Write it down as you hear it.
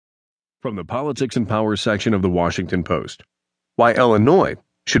From the Politics and Power section of the Washington Post. Why Illinois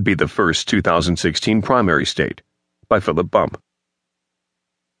Should Be the First 2016 Primary State by Philip Bump.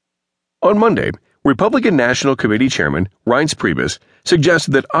 On Monday, Republican National Committee Chairman Reince Priebus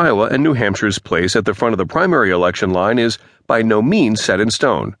suggested that Iowa and New Hampshire's place at the front of the primary election line is by no means set in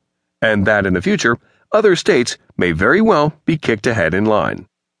stone, and that in the future, other states may very well be kicked ahead in line.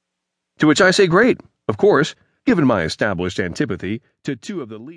 To which I say great, of course, given my established antipathy to two of the leading